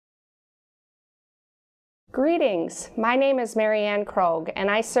Greetings, my name is Mary Ann Krogh, and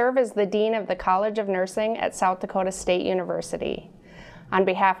I serve as the Dean of the College of Nursing at South Dakota State University. On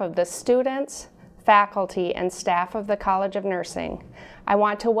behalf of the students, faculty, and staff of the College of Nursing, I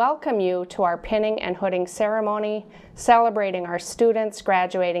want to welcome you to our pinning and hooding ceremony celebrating our students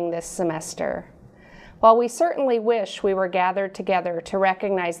graduating this semester. While we certainly wish we were gathered together to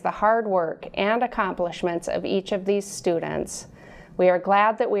recognize the hard work and accomplishments of each of these students, we are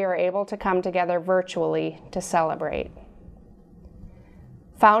glad that we are able to come together virtually to celebrate.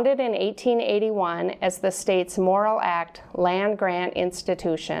 Founded in 1881 as the state's Morrill Act land-grant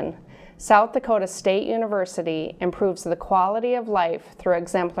institution, South Dakota State University improves the quality of life through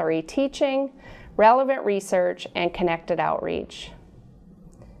exemplary teaching, relevant research, and connected outreach.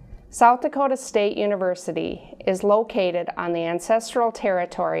 South Dakota State University is located on the ancestral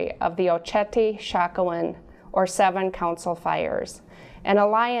territory of the Oceti-Sakowin, or Seven Council Fires, an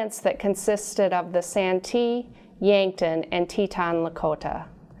alliance that consisted of the Santee, Yankton, and Teton Lakota.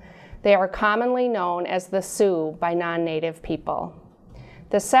 They are commonly known as the Sioux by non-native people.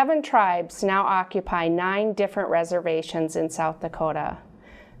 The 7 tribes now occupy 9 different reservations in South Dakota.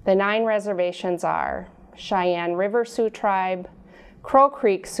 The 9 reservations are Cheyenne River Sioux Tribe, Crow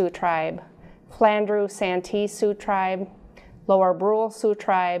Creek Sioux Tribe, Flandreau Santee Sioux Tribe, Lower Brule Sioux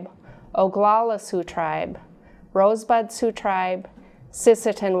Tribe, Oglala Sioux Tribe, Rosebud Sioux Tribe,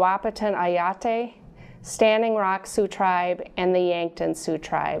 Sisseton Wahpeton Ayate, Standing Rock Sioux Tribe, and the Yankton Sioux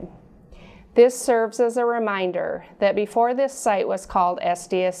Tribe. This serves as a reminder that before this site was called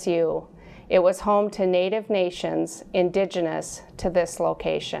SDSU, it was home to Native nations indigenous to this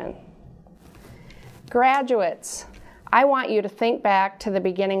location. Graduates, I want you to think back to the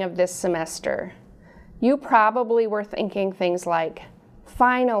beginning of this semester. You probably were thinking things like,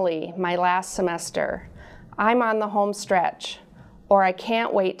 finally, my last semester. I'm on the home stretch, or I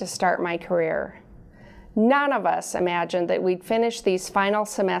can't wait to start my career. None of us imagined that we'd finish these final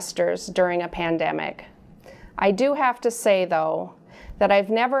semesters during a pandemic. I do have to say, though, that I've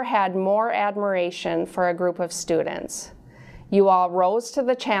never had more admiration for a group of students. You all rose to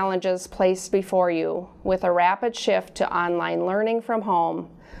the challenges placed before you with a rapid shift to online learning from home,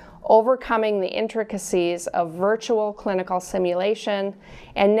 overcoming the intricacies of virtual clinical simulation,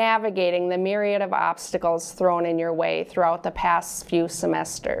 and navigating the myriad of obstacles thrown in your way throughout the past few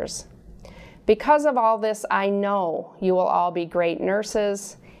semesters. Because of all this, I know you will all be great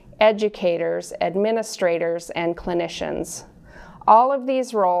nurses, educators, administrators, and clinicians. All of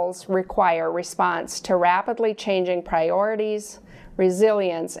these roles require response to rapidly changing priorities,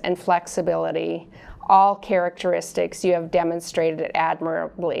 resilience, and flexibility, all characteristics you have demonstrated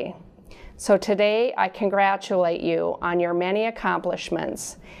admirably. So today, I congratulate you on your many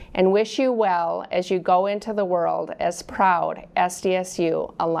accomplishments and wish you well as you go into the world as proud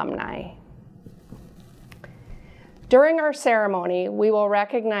SDSU alumni. During our ceremony, we will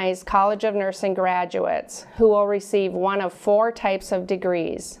recognize College of Nursing graduates who will receive one of 4 types of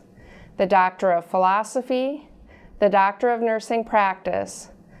degrees: the Doctor of Philosophy, the Doctor of Nursing Practice,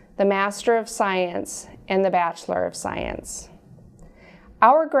 the Master of Science, and the Bachelor of Science.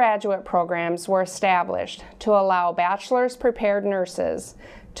 Our graduate programs were established to allow bachelor's-prepared nurses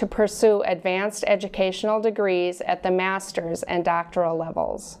to pursue advanced educational degrees at the master's and doctoral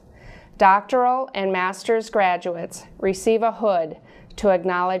levels. Doctoral and master's graduates receive a hood to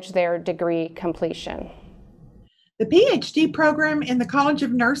acknowledge their degree completion. The PhD program in the College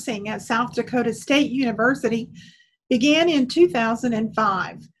of Nursing at South Dakota State University began in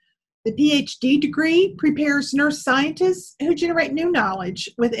 2005. The PhD degree prepares nurse scientists who generate new knowledge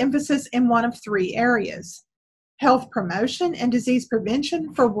with emphasis in one of 3 areas: health promotion and disease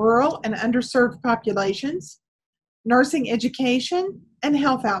prevention for rural and underserved populations, nursing education, and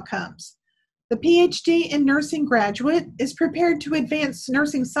health outcomes. The PhD in nursing graduate is prepared to advance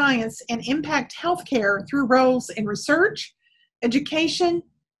nursing science and impact healthcare through roles in research, education,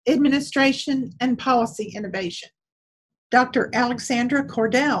 administration, and policy innovation. Dr. Alexandra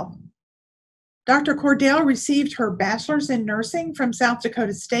Cordell. Dr. Cordell received her bachelor's in nursing from South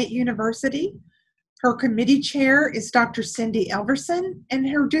Dakota State University. Her committee chair is Dr. Cindy Elverson, and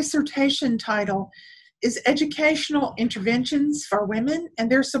her dissertation title is Educational Interventions for Women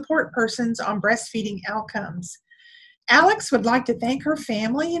and Their Support Persons on Breastfeeding Outcomes. Alex would like to thank her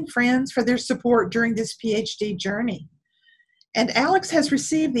family and friends for their support during this PhD journey. And Alex has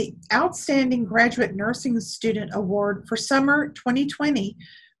received the Outstanding Graduate Nursing Student Award for summer 2020,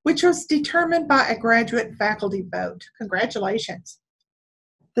 which was determined by a graduate faculty vote. Congratulations.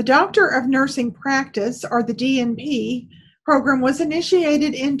 The Doctor of Nursing Practice, or the DNP, program was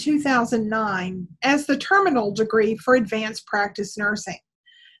initiated in 2009 as the terminal degree for advanced practice nursing.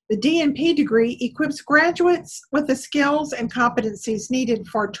 The DNP degree equips graduates with the skills and competencies needed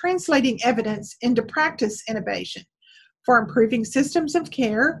for translating evidence into practice innovation, for improving systems of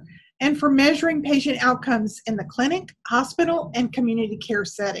care, and for measuring patient outcomes in the clinic, hospital, and community care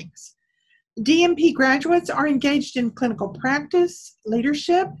settings. DNP graduates are engaged in clinical practice,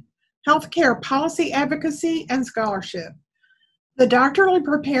 leadership, healthcare policy advocacy, and scholarship. The doctorally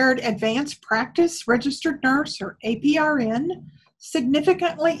prepared advanced practice registered nurse, or APRN,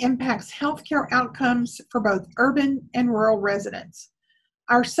 significantly impacts healthcare outcomes for both urban and rural residents.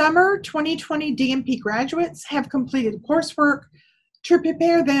 Our summer 2020 DNP graduates have completed coursework to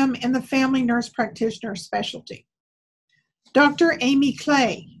prepare them in the family nurse practitioner specialty. Dr. Amy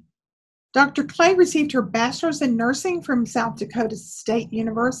Clay. Dr. Clay received her bachelor's in nursing from South Dakota State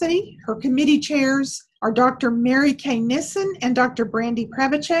University. Her committee chairs are Dr. Mary K. Nissen and Dr. Brandy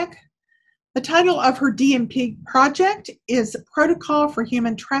Pravacek. The title of her DNP project is Protocol for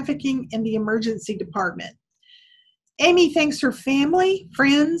Human Trafficking in the Emergency Department. Amy thanks her family,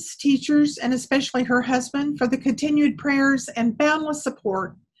 friends, teachers, and especially her husband for the continued prayers and boundless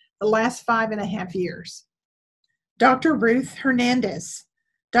support the last 5.5 years. Dr. Ruth Hernandez.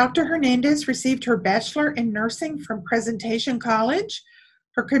 Dr. Hernandez received her bachelor in nursing from Presentation College.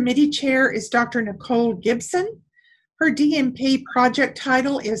 Her committee chair is Dr. Nicole Gibson. Her DNP project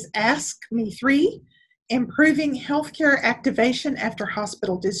title is Ask Me 3, Improving Healthcare Activation After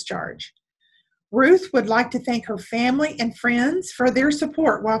Hospital Discharge. Ruth would like to thank her family and friends for their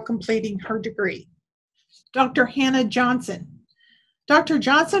support while completing her degree. Dr. Hannah Johnson. Dr.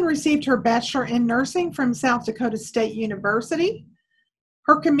 Johnson received her bachelor in nursing from South Dakota State University.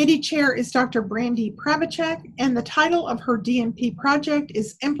 Her committee chair is Dr. Brandy Pravacek, and the title of her DNP project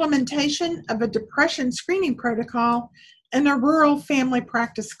is Implementation of a Depression Screening Protocol in a Rural Family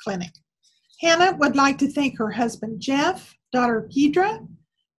Practice Clinic. Hannah would like to thank her husband, Jeff, daughter, Pedra,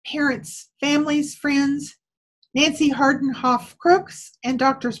 parents, families, friends, Nancy Hardenhoff Crooks, and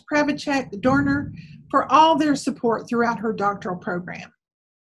Drs. Pravacek, Dorner, for all their support throughout her doctoral program.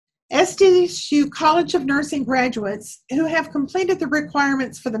 SDSU College of Nursing graduates who have completed the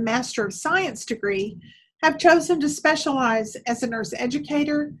requirements for the Master of Science degree have chosen to specialize as a nurse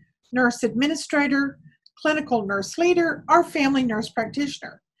educator, nurse administrator, clinical nurse leader, or family nurse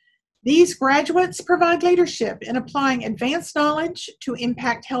practitioner. These graduates provide leadership in applying advanced knowledge to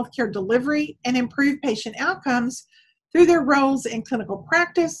impact healthcare delivery and improve patient outcomes through their roles in clinical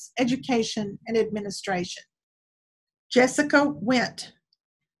practice, education, and administration. Jessica Wendt.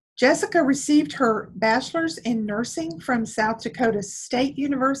 Jessica received her bachelor's in nursing from South Dakota State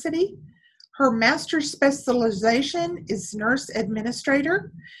University. Her master's specialization is nurse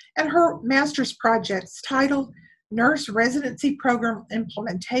administrator, and her master's project's titled Nurse Residency Program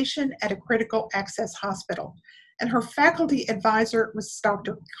Implementation at a Critical Access Hospital, and her faculty advisor was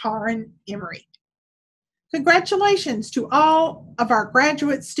Dr. Karen Emery. Congratulations to all of our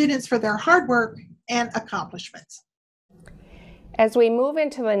graduate students for their hard work and accomplishments. As we move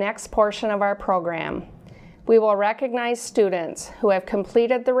into the next portion of our program, we will recognize students who have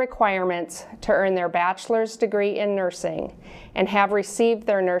completed the requirements to earn their bachelor's degree in nursing and have received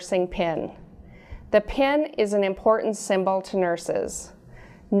their nursing pin. The pin is an important symbol to nurses.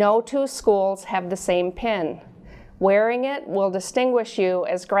 No two schools have the same pin. Wearing it will distinguish you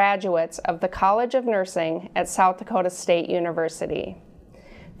as graduates of the College of Nursing at South Dakota State University.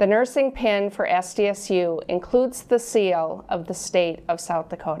 The nursing pin for SDSU includes the seal of the state of South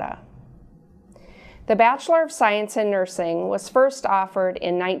Dakota. The Bachelor of Science in Nursing was first offered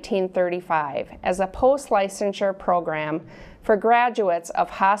in 1935 as a post-licensure program for graduates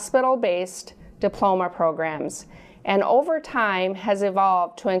of hospital-based diploma programs, and over time has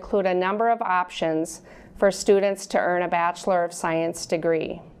evolved to include a number of options for students to earn a Bachelor of Science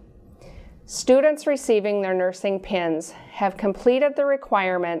degree. Students receiving their nursing pins have completed the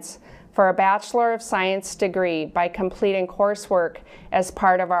requirements for a Bachelor of Science degree by completing coursework as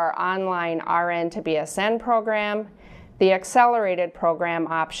part of our online RN to BSN program, the accelerated program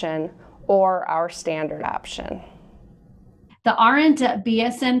option, or our standard option. The RN to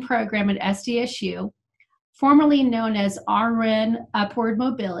BSN program at SDSU, formerly known as RN Upward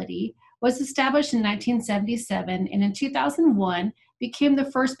Mobility, was established in 1977 and in 2001 became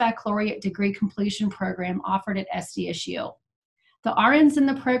the first baccalaureate degree completion program offered at SDSU. The RNs in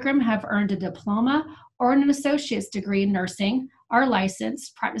the program have earned a diploma or an associate's degree in nursing, are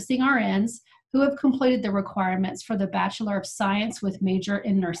licensed practicing RNs who have completed the requirements for the Bachelor of Science with major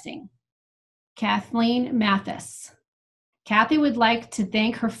in nursing. Kathleen Mathis. Kathy would like to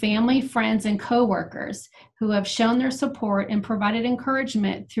thank her family, friends, and coworkers who have shown their support and provided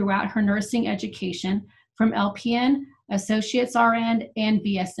encouragement throughout her nursing education from LPN, Associates RN, and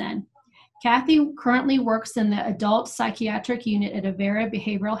BSN. Kathy currently works in the Adult Psychiatric Unit at Avera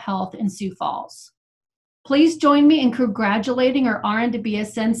Behavioral Health in Sioux Falls. Please join me in congratulating our RN to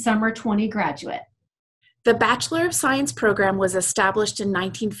BSN Summer 20 graduate. The Bachelor of Science program was established in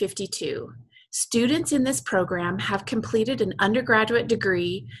 1952. Students in this program have completed an undergraduate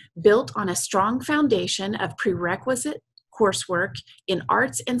degree built on a strong foundation of prerequisite coursework in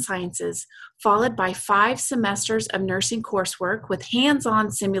arts and sciences, followed by 5 semesters of nursing coursework with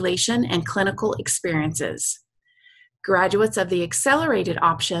hands-on simulation and clinical experiences. Graduates of the accelerated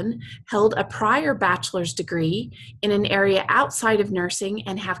option held a prior bachelor's degree in an area outside of nursing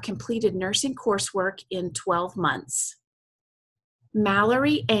and have completed nursing coursework in 12 months.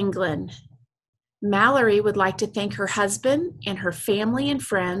 Mallory Anglin. Mallory would like to thank her husband and her family and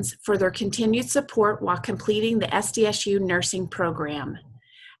friends for their continued support while completing the SDSU nursing program.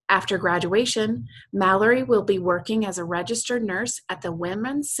 After graduation, Mallory will be working as a registered nurse at the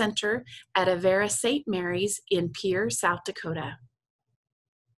Women's Center at Avera St. Mary's in Pierre, South Dakota.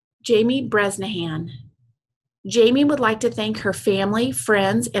 Jamie Bresnahan. Jamie would like to thank her family,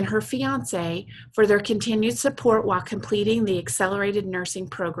 friends, and her fiance for their continued support while completing the accelerated nursing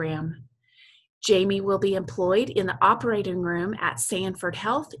program. Jamie will be employed in the operating room at Sanford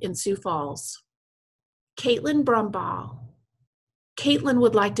Health in Sioux Falls. Caitlin Brumbaugh. Caitlin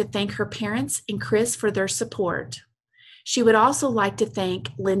would like to thank her parents and Chris for their support. She would also like to thank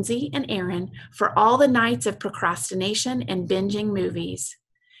Lindsay and Aaron for all the nights of procrastination and binging movies.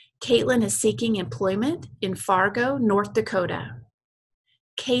 Caitlin is seeking employment in Fargo, North Dakota.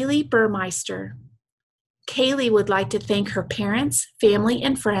 Kaylee Burmeister. Kaylee would like to thank her parents, family,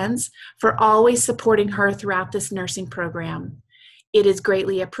 and friends for always supporting her throughout this nursing program. It is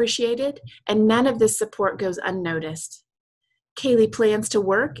greatly appreciated, and none of this support goes unnoticed. Kaylee plans to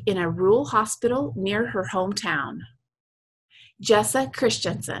work in a rural hospital near her hometown. Jessa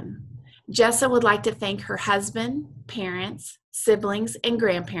Christensen. Jessa would like to thank her husband, parents, siblings, and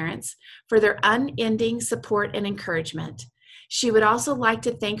grandparents for their unending support and encouragement. She would also like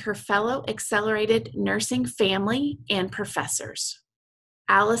to thank her fellow accelerated nursing family and professors.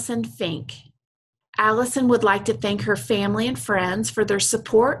 Allison Fink. Allison would like to thank her family and friends for their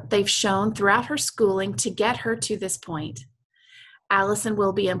support they've shown throughout her schooling to get her to this point. Allison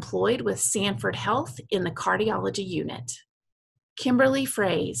will be employed with Sanford Health in the cardiology unit. Kimberly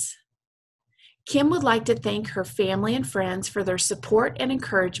Fraze. Kim would like to thank her family and friends for their support and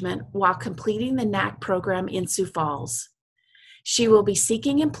encouragement while completing the NAC program in Sioux Falls. She will be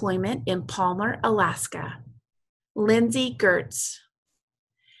seeking employment in Palmer, Alaska. Lindsay Gertz.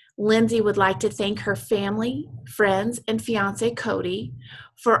 Lindsay would like to thank her family, friends, and fiance Cody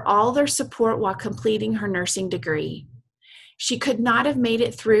for all their support while completing her nursing degree. She could not have made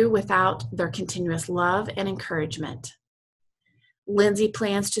it through without their continuous love and encouragement. Lindsay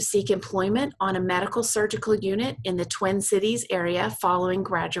plans to seek employment on a medical surgical unit in the Twin Cities area following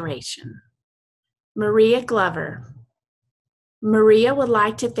graduation. Maria Glover. Maria would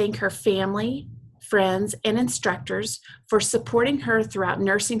like to thank her family, friends, and instructors for supporting her throughout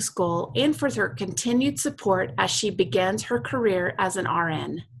nursing school and for her continued support as she begins her career as an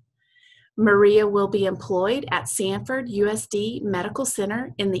RN. Maria will be employed at Sanford USD Medical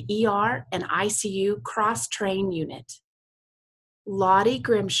Center in the ER and ICU cross-train unit. Lottie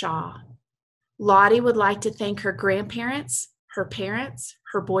Grimshaw. Lottie would like to thank her grandparents, her parents,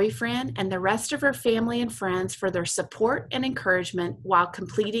 her boyfriend, and the rest of her family and friends for their support and encouragement while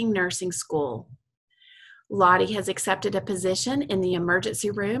completing nursing school. Lottie has accepted a position in the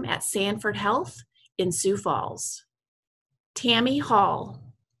emergency room at Sanford Health in Sioux Falls. Tammy Hall.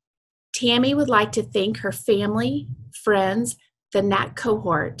 Tammy would like to thank her family, friends, the NAC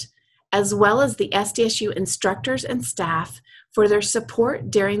cohort, as well as the SDSU instructors and staff for their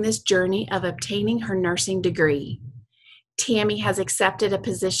support during this journey of obtaining her nursing degree. Tammy has accepted a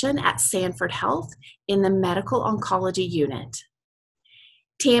position at Sanford Health in the medical oncology unit.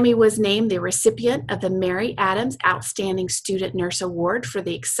 Tammy was named the recipient of the Mary Adams Outstanding Student Nurse Award for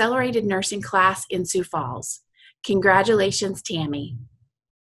the accelerated nursing class in Sioux Falls. Congratulations, Tammy.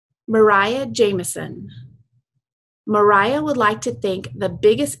 Mariah Jameson. Mariah would like to thank the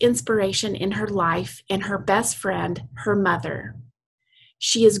biggest inspiration in her life and her best friend, her mother.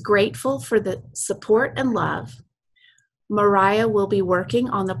 She is grateful for the support and love. Mariah will be working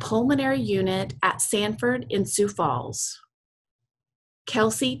on the pulmonary unit at Sanford in Sioux Falls.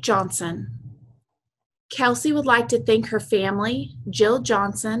 Kelsey Johnson. Kelsey would like to thank her family, Jill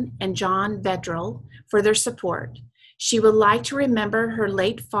Johnson and John Vedrell, for their support. She would like to remember her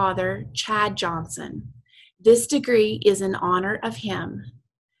late father, Chad Johnson. This degree is in honor of him.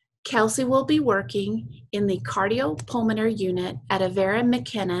 Kelsey will be working in the cardiopulmonary unit at Avera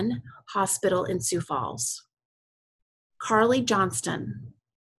McKinnon Hospital in Sioux Falls. Carly Johnston.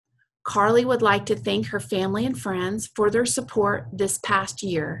 Carly would like to thank her family and friends for their support this past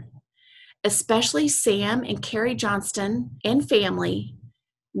year, especially Sam and Carrie Johnston and family,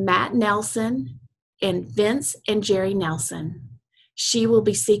 Matt Nelson, and Vince and Jerry Nelson. She will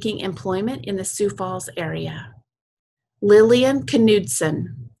be seeking employment in the Sioux Falls area. Lillian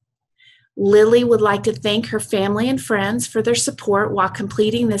Knudsen. Lily would like to thank her family and friends for their support while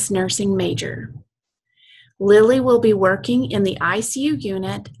completing this nursing major. Lily will be working in the ICU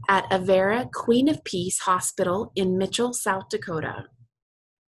unit at Avera Queen of Peace Hospital in Mitchell, South Dakota.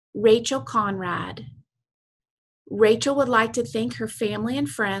 Rachel Conrad. Rachel would like to thank her family and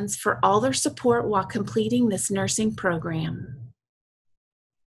friends for all their support while completing this nursing program.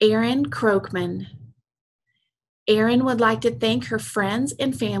 Erin Krogman. Erin would like to thank her friends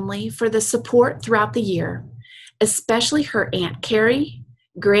and family for the support throughout the year, especially her Aunt Carrie,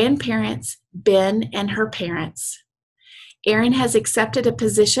 grandparents, Ben, and her parents. Erin has accepted a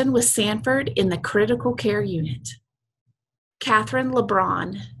position with Sanford in the critical care unit. Catherine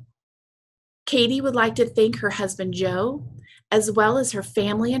LeBron. Katie would like to thank her husband Joe, as well as her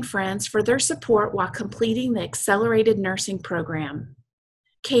family and friends for their support while completing the accelerated nursing program.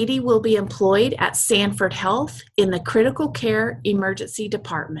 Katie will be employed at Sanford Health in the critical care emergency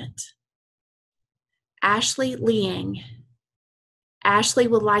department. Ashley Liang. Ashley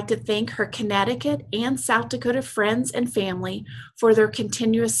would like to thank her Connecticut and South Dakota friends and family for their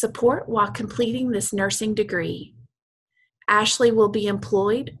continuous support while completing this nursing degree. Ashley will be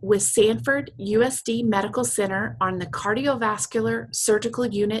employed with Sanford USD Medical Center on the cardiovascular surgical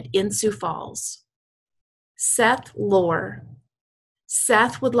unit in Sioux Falls. Seth Lohr.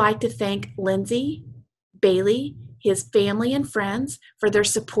 Seth would like to thank Lindsay, Bailey, his family and friends for their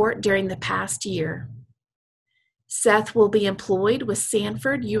support during the past year. Seth will be employed with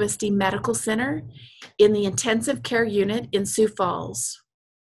Sanford USD Medical Center in the intensive care unit in Sioux Falls.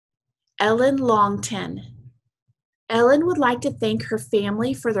 Ellen Longton. Ellen would like to thank her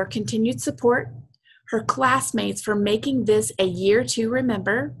family for their continued support, her classmates for making this a year to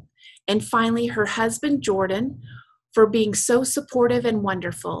remember, and finally her husband Jordan for being so supportive and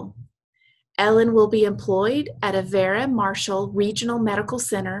wonderful. Ellen will be employed at Avera Marshall Regional Medical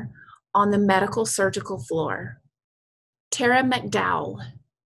Center on the medical surgical floor. Tara McDowell.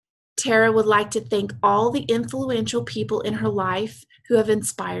 Tara would like to thank all the influential people in her life who have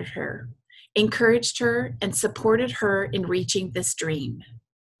inspired her, encouraged her, and supported her in reaching this dream.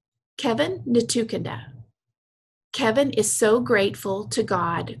 Kevin Natukanda. Kevin is so grateful to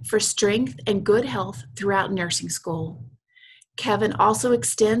God for strength and good health throughout nursing school. Kevin also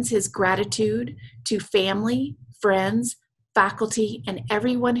extends his gratitude to family, friends, faculty, and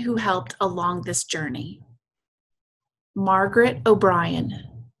everyone who helped along this journey. Margaret O'Brien.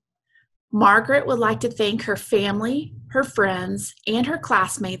 Margaret would like to thank her family, her friends, and her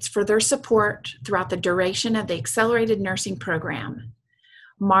classmates for their support throughout the duration of the accelerated nursing program.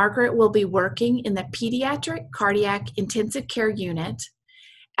 Margaret will be working in the Pediatric Cardiac Intensive Care Unit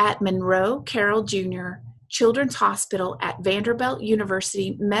at Monroe Carroll Jr. Children's Hospital at Vanderbilt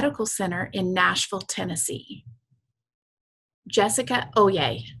University Medical Center in Nashville, Tennessee. Jessica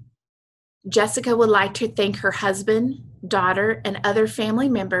Oye. Jessica would like to thank her husband, daughter, and other family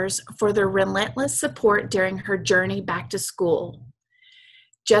members for their relentless support during her journey back to school.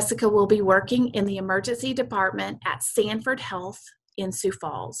 Jessica will be working in the emergency department at Sanford Health in Sioux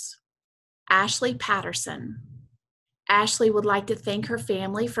Falls. Ashley Patterson. Ashley would like to thank her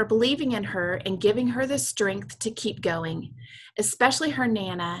family for believing in her and giving her the strength to keep going, especially her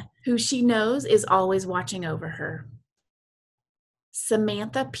Nana, who she knows is always watching over her.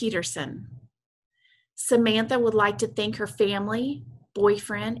 Samantha Peterson. Samantha would like to thank her family,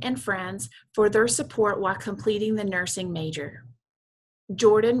 boyfriend, and friends for their support while completing the nursing major.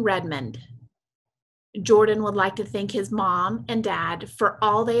 Jordan Redmond. Jordan would like to thank his mom and dad for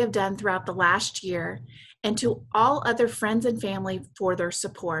all they have done throughout the last year and to all other friends and family for their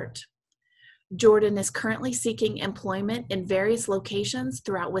support. Jordan is currently seeking employment in various locations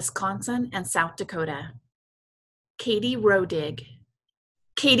throughout Wisconsin and South Dakota. Katie Rodig.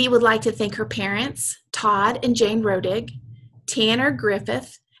 Katie would like to thank her parents, Todd and Jane Rodig, Tanner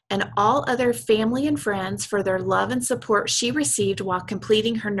Griffith, and all other family and friends for their love and support she received while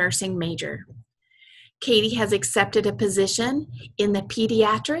completing her nursing major. Katie has accepted a position in the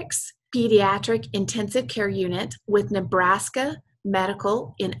Pediatric Intensive Care Unit with Nebraska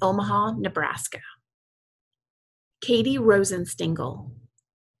Medical in Omaha, Nebraska. Katie Rosenstengel.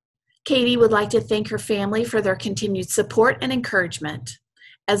 Katie would like to thank her family for their continued support and encouragement,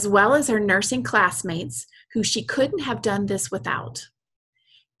 as well as her nursing classmates who she couldn't have done this without.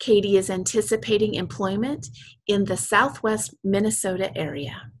 Katie is anticipating employment in the Southwest Minnesota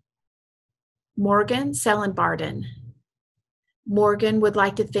area. Morgan Sellenbarden. Morgan would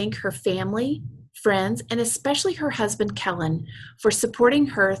like to thank her family, friends, and especially her husband, Kellen, for supporting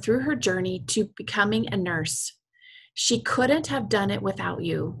her through her journey to becoming a nurse. She couldn't have done it without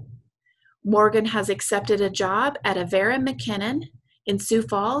you. Morgan has accepted a job at Avera McKinnon in Sioux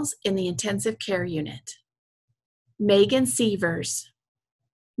Falls in the intensive care unit. Megan Sievers.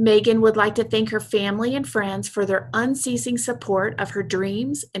 Megan would like to thank her family and friends for their unceasing support of her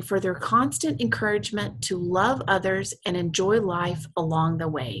dreams and for their constant encouragement to love others and enjoy life along the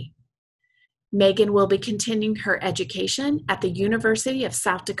way. Megan will be continuing her education at the University of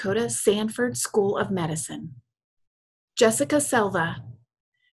South Dakota Sanford School of Medicine. Jessica Silva.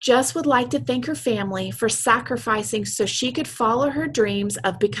 Jess would like to thank her family for sacrificing so she could follow her dreams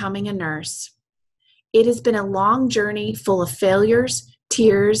of becoming a nurse. It has been a long journey full of failures,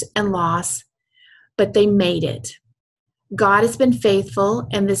 tears, and loss, but they made it. God has been faithful,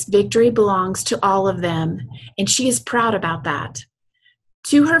 and this victory belongs to all of them, and she is proud about that.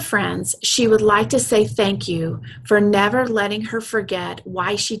 To her friends, she would like to say thank you for never letting her forget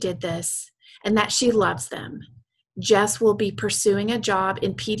why she did this and that she loves them. Jess will be pursuing a job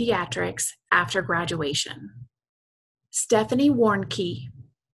in pediatrics after graduation. Stephanie Warnke.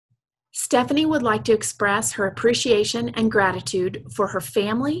 Stephanie would like to express her appreciation and gratitude for her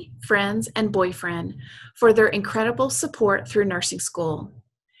family, friends, and boyfriend for their incredible support through nursing school.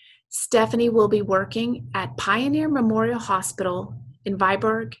 Stephanie will be working at Pioneer Memorial Hospital in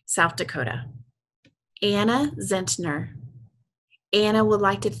Viborg, South Dakota. Anna Zentner. Anna would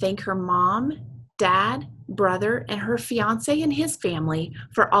like to thank her mom, dad, brother, and her fiance and his family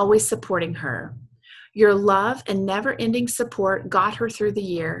for always supporting her. Your love and never-ending support got her through the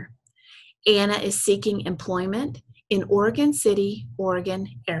year. Anna is seeking employment in Oregon City, Oregon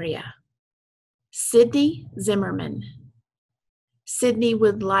area. Sydney Zimmerman. Sydney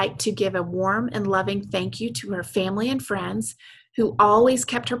would like to give a warm and loving thank you to her family and friends who always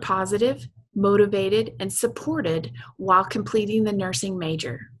kept her positive, motivated, and supported while completing the nursing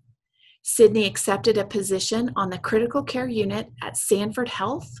major. Sydney accepted a position on the critical care unit at Sanford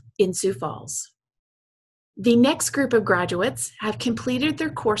Health in Sioux Falls. The next group of graduates have completed their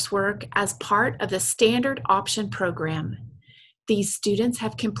coursework as part of the Standard Option Program. These students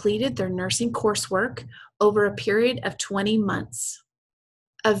have completed their nursing coursework over a period of 20 months.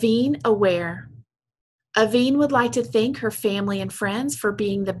 Aveen Aware. Aveen would like to thank her family and friends for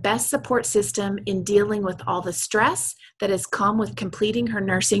being the best support system in dealing with all the stress that has come with completing her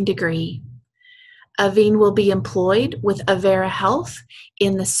nursing degree. Aveen will be employed with Avera Health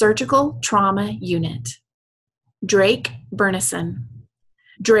in the surgical trauma unit. Drake Bernison.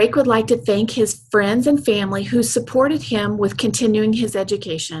 Drake would like to thank his friends and family who supported him with continuing his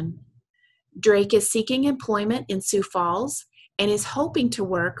education. Drake is seeking employment in Sioux Falls and is hoping to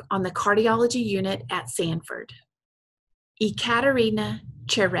work on the cardiology unit at Sanford. Ekaterina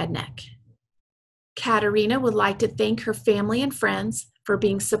Cherednik. Katerina would like to thank her family and friends for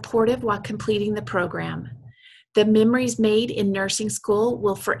being supportive while completing the program. The memories made in nursing school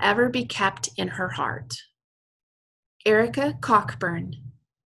will forever be kept in her heart. Erica Cockburn.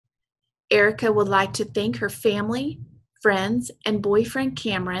 Erica would like to thank her family, friends, and boyfriend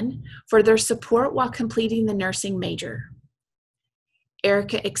Cameron for their support while completing the nursing major.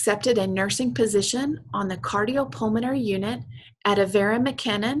 Erica accepted a nursing position on the cardiopulmonary unit at Avera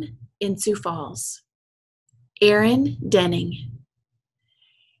McKinnon in Sioux Falls. Erin Denning.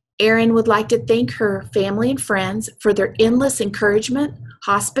 Erin would like to thank her family and friends for their endless encouragement,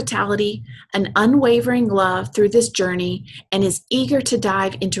 hospitality, and unwavering love through this journey and is eager to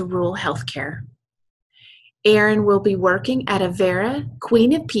dive into rural healthcare. Erin will be working at Avera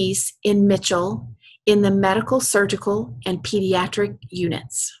Queen of Peace in Mitchell in the medical, surgical, and pediatric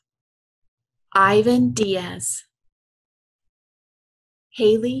units. Ivan Diaz.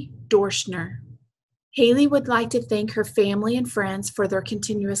 Haley Dorschner. Haley would like to thank her family and friends for their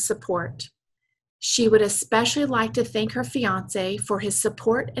continuous support. She would especially like to thank her fiance for his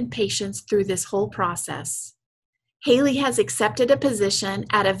support and patience through this whole process. Haley has accepted a position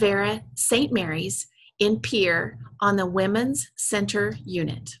at Avera St. Mary's in Pierre on the Women's Center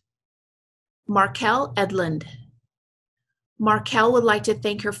unit. Markel Edlund. Markel would like to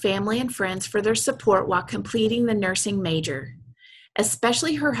thank her family and friends for their support while completing the nursing major,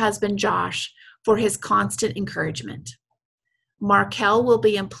 especially her husband Josh for his constant encouragement. Markel will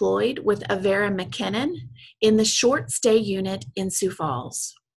be employed with Avera McKinnon in the short stay unit in Sioux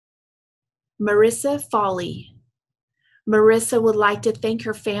Falls. Marissa Foley. Marissa would like to thank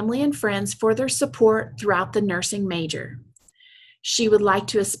her family and friends for their support throughout the nursing major. She would like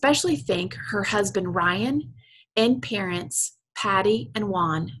to especially thank her husband Ryan and parents Patty and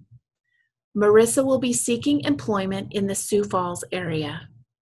Juan. Marissa will be seeking employment in the Sioux Falls area.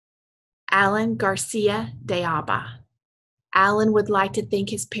 Alan Garcia de Aba. Alan would like to thank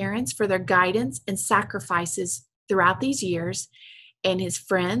his parents for their guidance and sacrifices throughout these years, and his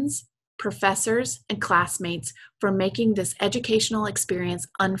friends, professors, and classmates for making this educational experience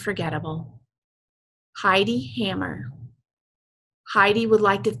unforgettable. Heidi Hammer. Heidi would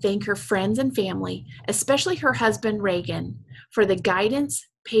like to thank her friends and family, especially her husband Reagan, for the guidance,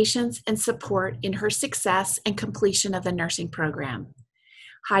 patience, and support in her success and completion of the nursing program.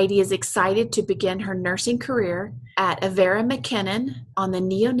 Heidi is excited to begin her nursing career at Avera McKinnon on the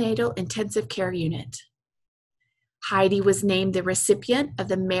neonatal intensive care unit. Heidi was named the recipient of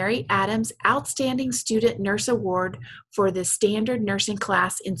the Mary Adams Outstanding Student Nurse Award for the standard nursing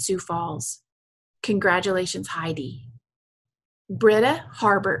class in Sioux Falls. Congratulations, Heidi. Britta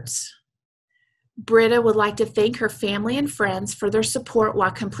Harberts. Britta would like to thank her family and friends for their support while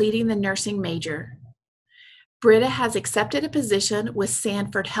completing the nursing major. Britta has accepted a position with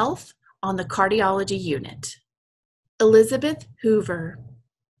Sanford Health on the cardiology unit. Elizabeth Hoover.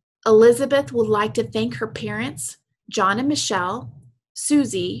 Elizabeth would like to thank her parents, John and Michelle,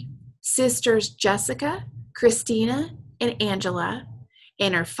 Susie, sisters Jessica, Christina, and Angela,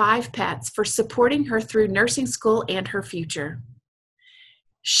 and her 5 pets for supporting her through nursing school and her future.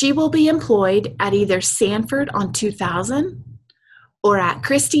 She will be employed at either Sanford on 2000 or at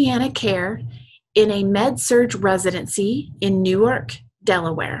Christiana Care in a med-surg residency in Newark,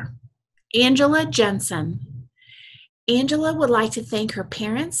 Delaware. Angela Jensen. Angela would like to thank her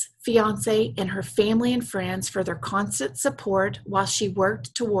parents, fiance, and her family and friends for their constant support while she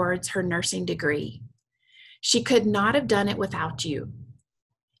worked towards her nursing degree. She could not have done it without you.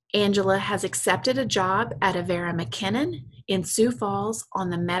 Angela has accepted a job at Avera McKinnon in Sioux Falls on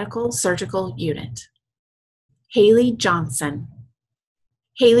the medical surgical unit. Haley Johnson.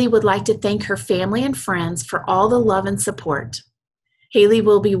 Haley would like to thank her family and friends for all the love and support. Haley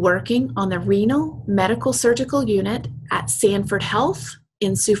will be working on the renal medical surgical unit at Sanford Health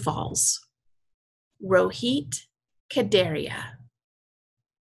in Sioux Falls. Rohit Kadaria.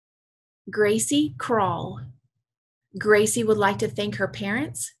 Gracie Kroll. Gracie would like to thank her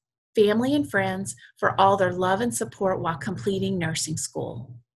parents, family, and friends for all their love and support while completing nursing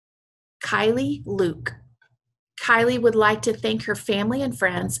school. Kylie Luke. Kylie would like to thank her family and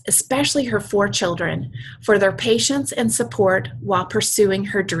friends, especially her 4 children, for their patience and support while pursuing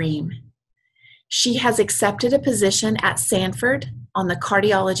her dream. She has accepted a position at Sanford on the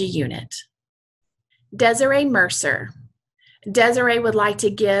cardiology unit. Desiree Mercer. Desiree would like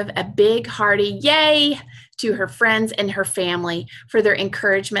to give a big hearty yay to her friends and her family for their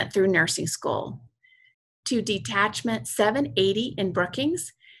encouragement through nursing school. To Detachment 780 in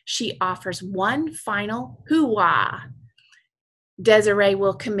Brookings, she offers one final hoo-wah. Desiree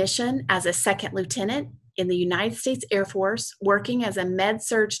will commission as a 2nd lieutenant in the United States Air Force, working as a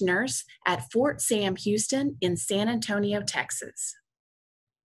med-surg nurse at Fort Sam Houston in San Antonio, Texas.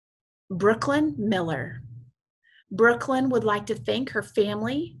 Brooklyn Miller. Brooklyn would like to thank her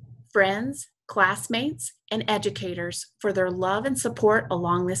family, friends, classmates, and educators for their love and support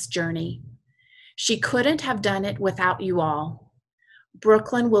along this journey. She couldn't have done it without you all.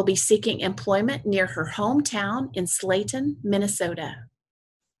 Brooklyn will be seeking employment near her hometown in Slayton, Minnesota.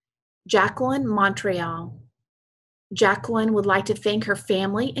 Jacqueline Montreal. Jacqueline would like to thank her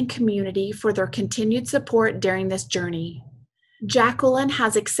family and community for their continued support during this journey. Jacqueline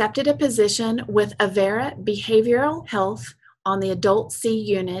has accepted a position with Avera Behavioral Health on the Adult C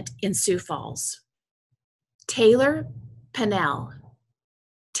unit in Sioux Falls. Taylor Pennell.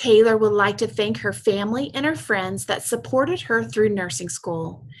 Taylor would like to thank her family and her friends that supported her through nursing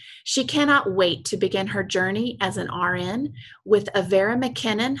school. She cannot wait to begin her journey as an RN with Avera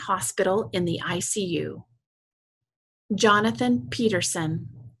McKinnon Hospital in the ICU. Jonathan Peterson.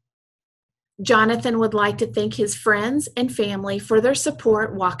 Jonathan would like to thank his friends and family for their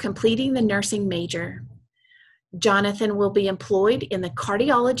support while completing the nursing major. Jonathan will be employed in the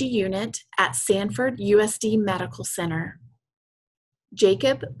cardiology unit at Sanford USD Medical Center.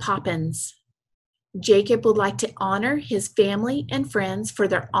 Jacob Poppins. Jacob would like to honor his family and friends for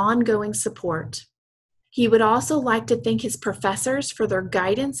their ongoing support. He would also like to thank his professors for their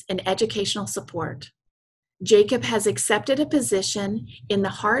guidance and educational support. Jacob has accepted a position in the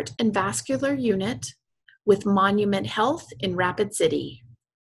Heart and Vascular Unit with Monument Health in Rapid City.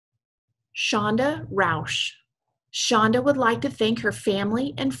 Shonda Roush. Shonda would like to thank her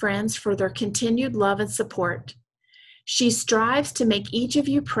family and friends for their continued love and support. She strives to make each of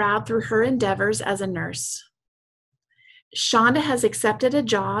you proud through her endeavors as a nurse. Shonda has accepted a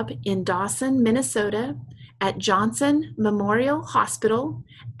job in Dawson, Minnesota at Johnson Memorial Hospital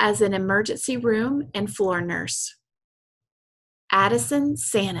as an emergency room and floor nurse. Addison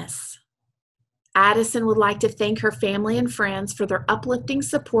Sanis. Addison would like to thank her family and friends for their uplifting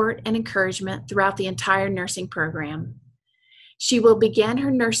support and encouragement throughout the entire nursing program. She will begin her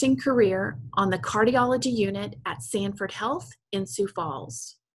nursing career on the cardiology unit at Sanford Health in Sioux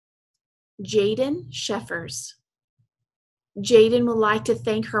Falls. Jaden Sheffers. Jaden would like to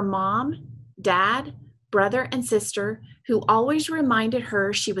thank her mom, dad, brother, and sister who always reminded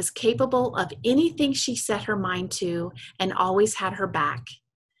her she was capable of anything she set her mind to and always had her back.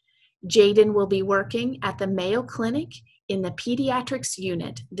 Jaden will be working at the Mayo Clinic in the pediatrics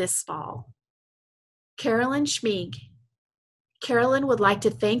unit this fall. Carolyn Schmieg. Carolyn would like to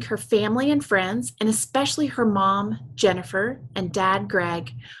thank her family and friends, and especially her mom, Jennifer, and dad,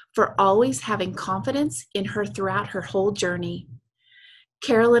 Greg, for always having confidence in her throughout her whole journey.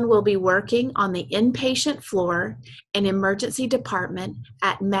 Carolyn will be working on the inpatient floor and emergency department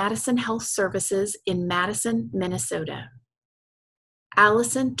at Madison Health Services in Madison, Minnesota.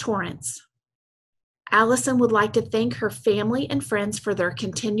 Allison Torrance. Allison would like to thank her family and friends for their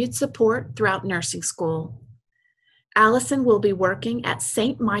continued support throughout nursing school. Allison will be working at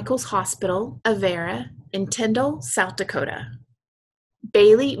St. Michael's Hospital, Avera, in Tyndall, South Dakota.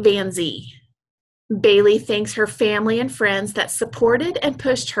 Bailey Van Zee. Bailey thanks her family and friends that supported and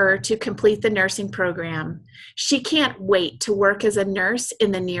pushed her to complete the nursing program. She can't wait to work as a nurse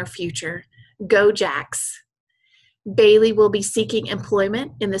in the near future. Go Jacks! Bailey will be seeking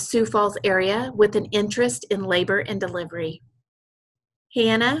employment in the Sioux Falls area with an interest in labor and delivery.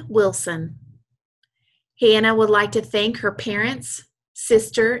 Hannah Wilson. Hannah would like to thank her parents,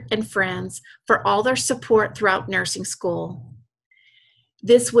 sister, and friends for all their support throughout nursing school.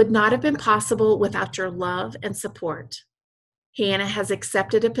 This would not have been possible without your love and support. Hannah has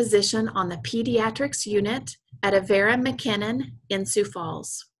accepted a position on the pediatrics unit at Avera McKinnon in Sioux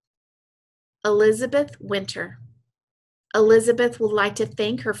Falls. Elizabeth Winter. Elizabeth would like to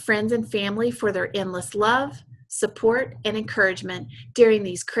thank her friends and family for their endless love, support, and encouragement during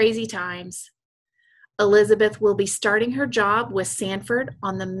these crazy times. Elizabeth will be starting her job with Sanford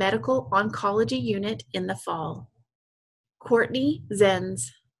on the medical oncology unit in the fall. Courtney Zenz.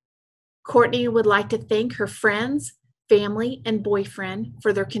 Courtney would like to thank her friends, family, and boyfriend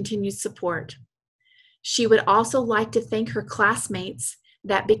for their continued support. She would also like to thank her classmates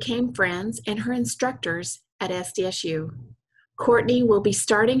that became friends and her instructors at SDSU. Courtney will be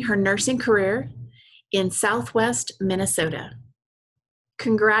starting her nursing career in Southwest Minnesota.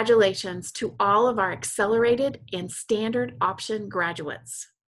 Congratulations to all of our accelerated and standard option graduates.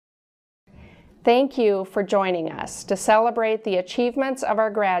 Thank you for joining us to celebrate the achievements of our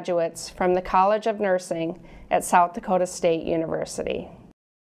graduates from the College of Nursing at South Dakota State University.